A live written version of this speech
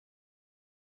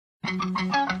Okay,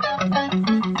 today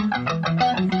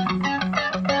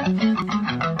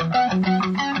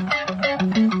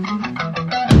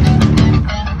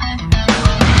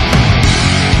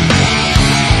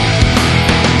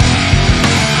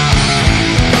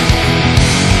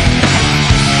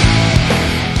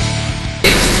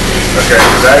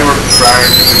we're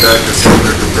trying to conduct a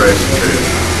cylinder compression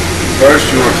test. First,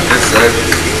 you want to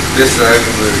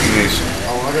disable the ignition.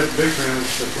 Oh, I got the big fan.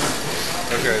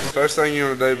 Okay, the first thing you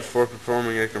want to do before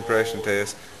performing a compression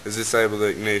test is disable the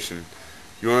ignition.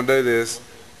 You want to do this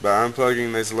by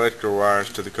unplugging these electrical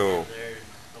wires to the coil.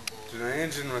 To the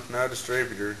engine with no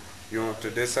distributor, you want to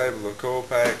disable the coil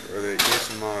pack or the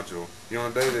ignition module. You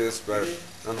want to do this by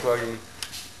unplugging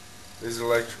these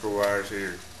electrical wires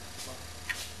here.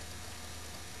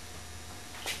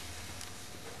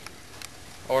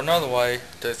 Or another way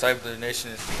to disable the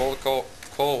ignition is to pull the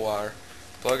coil wire,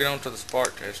 plug it onto the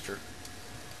spark tester,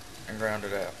 and ground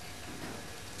it out.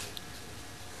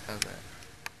 How's that?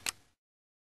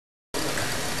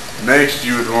 Next,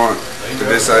 you would want to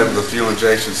disable the fuel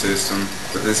injection system,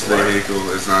 but this vehicle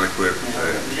is not equipped with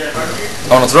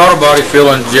that. On a throttle body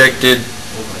fuel injected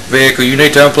vehicle, you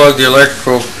need to unplug the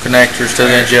electrical connectors to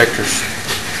the injectors.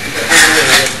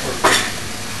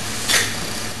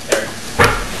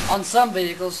 On some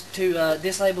vehicles, to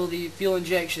disable the fuel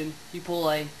injection, you pull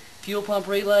a fuel pump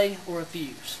relay or a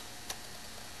fuse.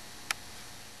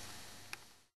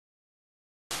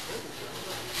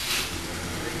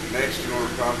 Next, you want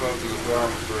to pump up to the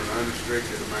throttle for an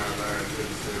unrestricted amount of air into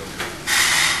the cylinder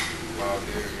while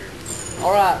doing here.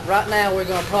 Alright, right now we're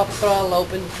going to prop the throttle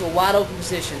open to a wide open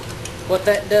position. What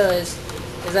that does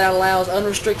is that allows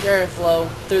unrestricted airflow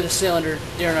through the cylinder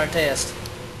during our test.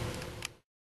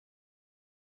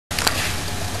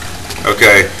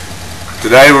 Okay,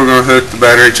 today we're going to hook the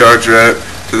battery charger up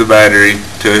to the battery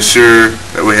to ensure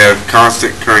that we have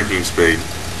constant cranking speed.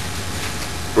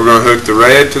 We're going to hook the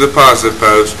red to the positive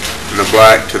post and the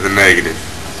black to the negative.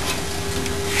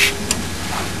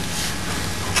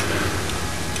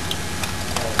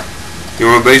 You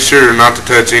want to be sure not to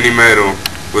touch any metal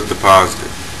with the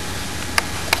positive.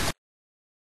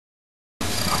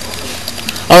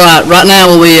 Alright, right now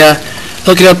we'll be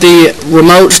hooking up the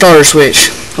remote starter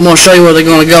switch. I'm going to show you where they're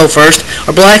going to go first.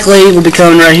 Our black lead will be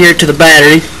coming right here to the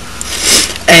battery,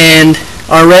 and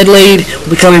our red lead will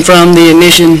be coming from the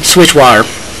ignition switch wire.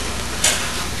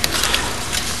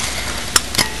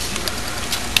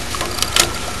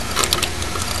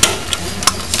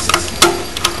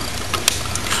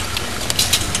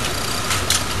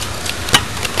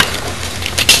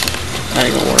 That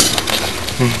ain't going to work.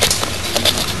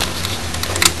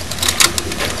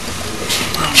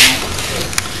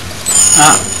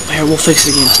 Here, we'll fix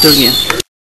it again. Let's do it again.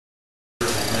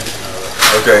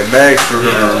 Okay, next we're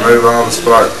going to remove all the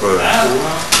spark plugs.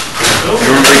 You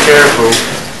want to be careful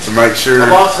to make sure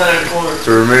to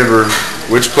remember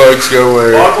which plugs go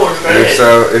where, and if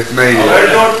so, if needed,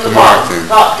 to mark them.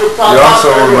 You also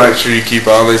want to make sure you keep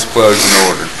all these plugs in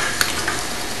order.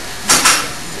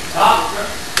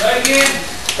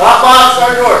 Top box,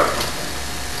 start door.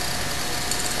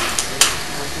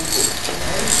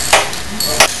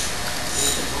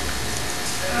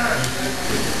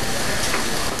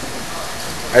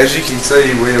 As you can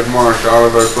see, we have marked all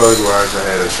of our plug wires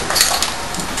ahead of us.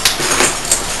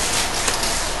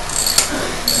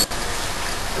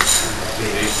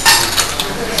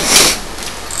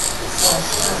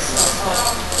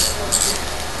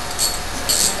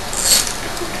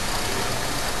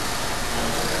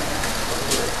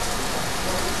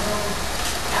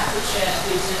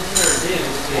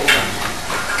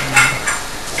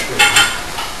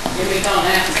 Give me a call and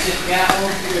ask if you got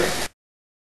one.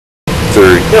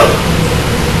 3.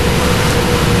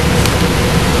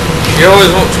 You always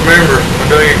want to remember when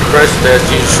doing a compression test,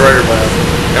 use a Schrader valve.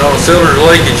 And on a cylinder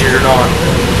leakage, you're not.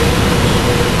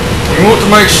 You want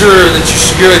to make sure that you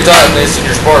securely tighten this in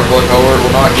your spark plug holder. It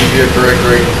will not give you a correct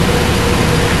reading.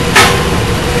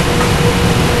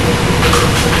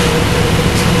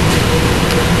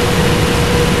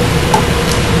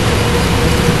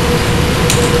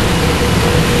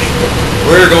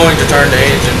 We're going to turn the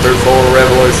engine through 4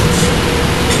 revolutions.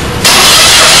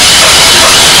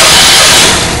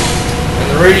 And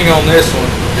the reading on this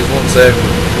one is 170.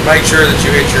 Make sure that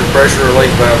you hit your pressure relief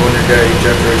valve on your gauge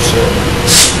after each cylinder.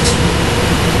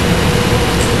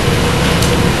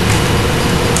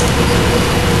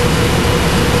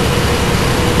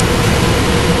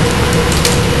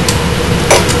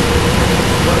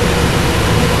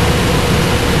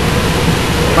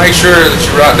 Make sure that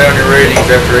you write down your readings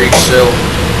after each cylinder.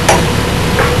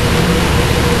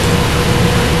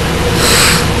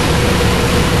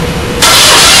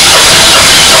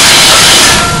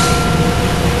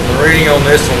 on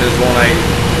this one is 180.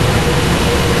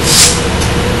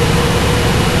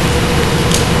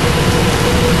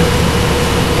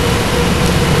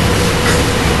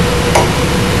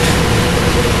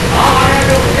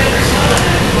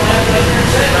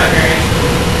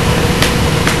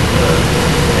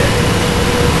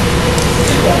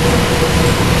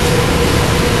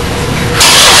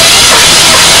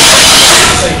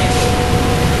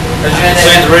 As you can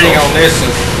see, the reading on this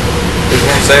is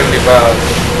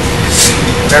 175.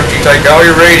 After you take all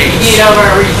your readings, you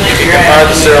can compare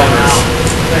the cylinders.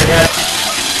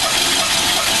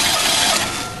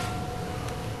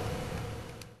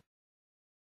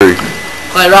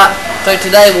 Alright, right. So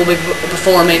today we'll be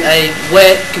performing a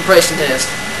wet compression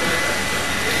test.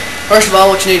 First of all,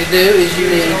 what you need to do is you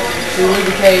need to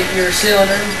lubricate your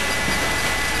cylinder.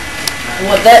 And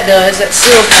what that does, that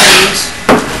seals things.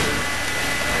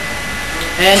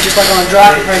 And just like on a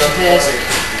dry compression test,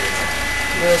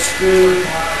 we'll screw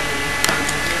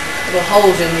little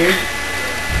holes in here.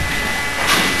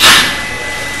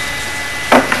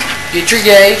 Get your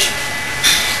gauge.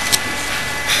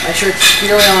 Make sure it's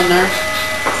securely on there.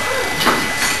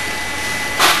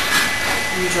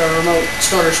 Use our remote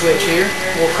starter switch here.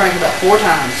 We'll crank it about 4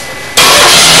 times.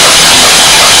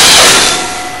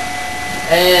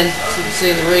 And so you can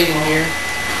see the reading here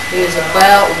is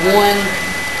about 185.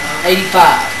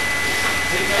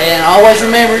 And always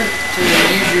remember to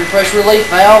use your pressure relief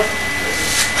valve.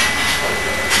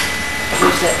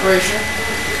 Reduce that pressure.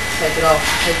 Take it off.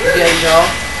 Take the gauge off.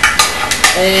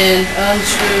 And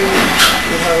unscrew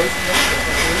your hose.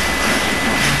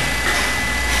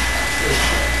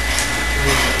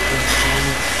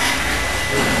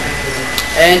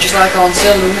 And just like on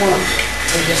cylinder 1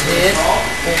 we just did,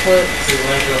 we'll put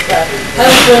about a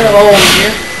tablespoon of oil in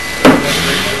here.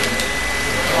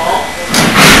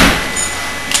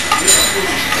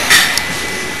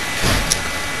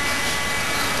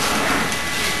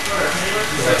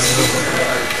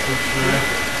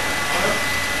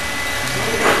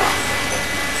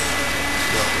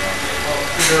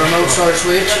 The remote starter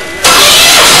switch.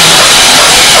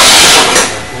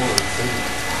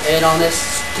 And on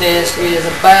this test it is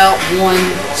about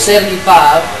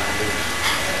 175.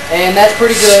 And that's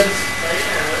pretty good.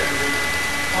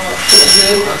 Pretty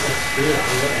good.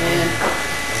 And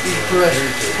use your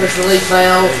pressure relief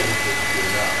valve.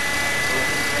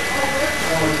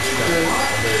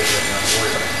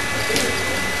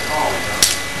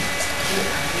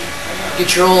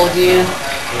 Get your oil again.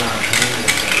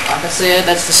 Like I said,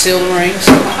 that's the sealed rings.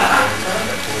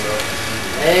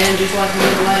 And just like we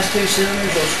did the last 2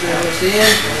 cylinders, we'll screw this in.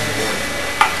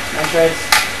 Make sure it's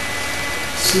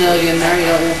snug in there. You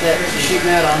don't want that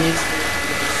shooting out on you.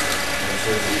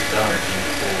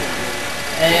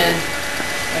 And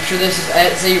make sure this is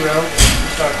at 0.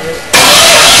 Start this.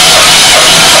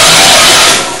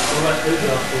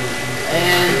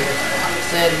 And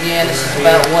said again, this is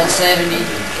about 170,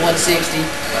 160.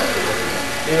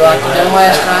 Do like we done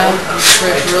last time.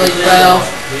 Pressure relief valve.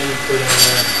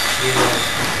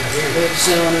 Big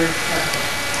cylinder.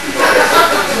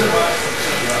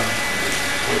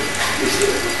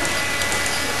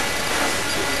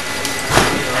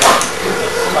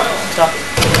 Stop it.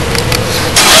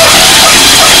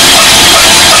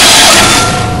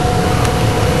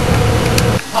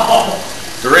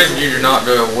 The reason you do not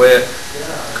do a wet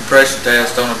compression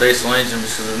test on a diesel engine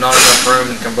is because there's not enough room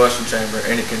in the combustion chamber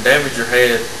and it can damage your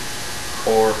head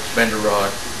or bend a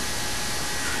rod.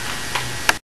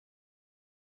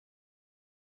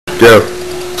 Go.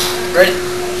 Ready?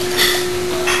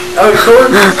 Oh,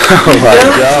 recording? Oh my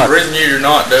God. The reason you do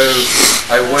not do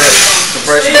a wet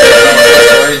compression test on a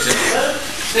diesel engine.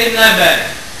 Stay that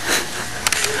back.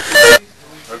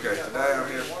 Okay, today I'm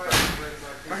here.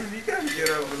 Man, you gotta get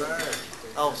over there.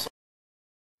 Oh, sorry.